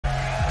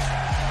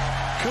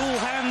Cool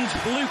hand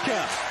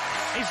Luca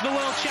is the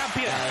world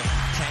champion.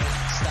 Can't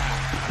stop,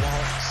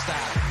 won't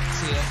stop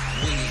till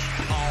we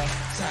on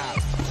top.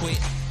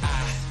 Quit,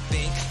 I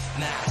think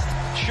not.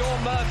 Sean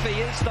Murphy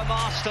is the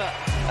master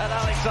at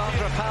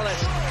Alexandra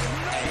Palace.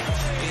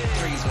 Big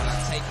threes when I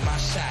take my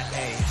shot.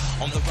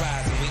 On the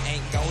rise and we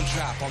ain't gon'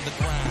 drop on the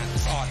grind.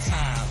 It's our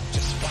time,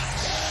 just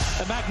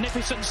watch. A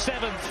magnificent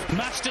 7th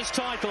Masters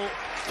title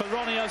for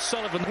Ronnie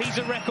O'Sullivan. He's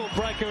a record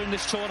breaker in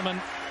this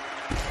tournament.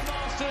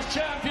 Masters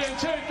champion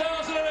 2011,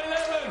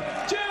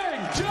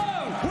 Judd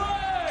Trump. What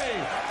a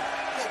player.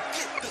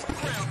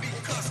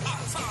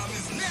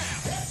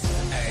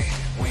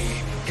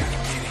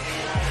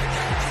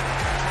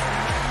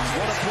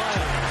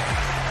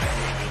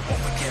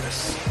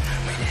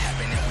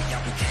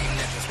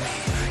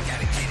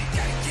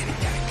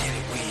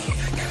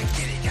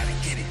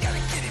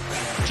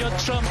 Judd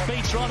Trump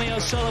beats Ronnie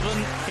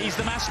O'Sullivan. He's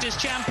the Masters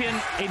champion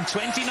in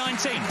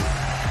 2019.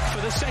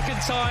 For the second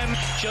time,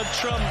 Judd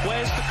Trump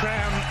wears the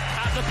crown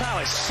at the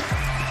Palace.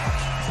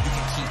 You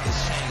can keep this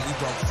chain. We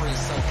broke free,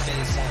 so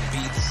things won't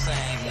be the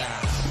same.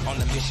 Nah, on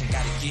the mission,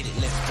 gotta get it.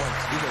 Let's work.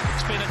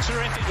 It's been a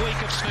terrific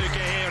week of snooker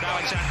here at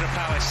Alexandra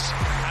Palace,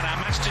 and our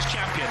Masters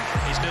champion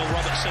is Neil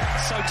Robertson.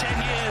 So 10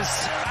 years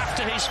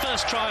after his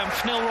first triumph,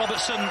 Neil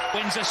Robertson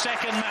wins a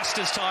second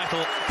Masters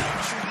title.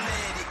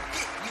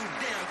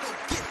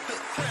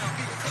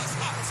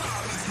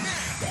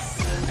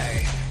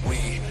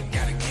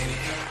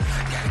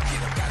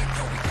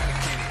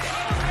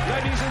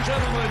 Ladies and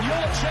gentlemen,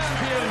 your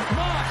champion,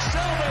 Mark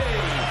Selby.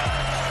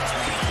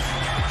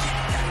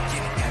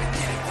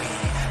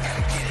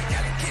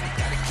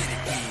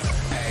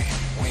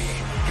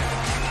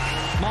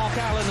 Mark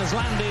Allen has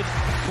landed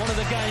one of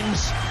the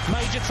game's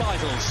major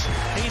titles.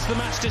 He's the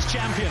Masters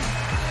champion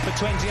for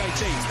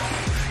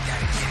 2018.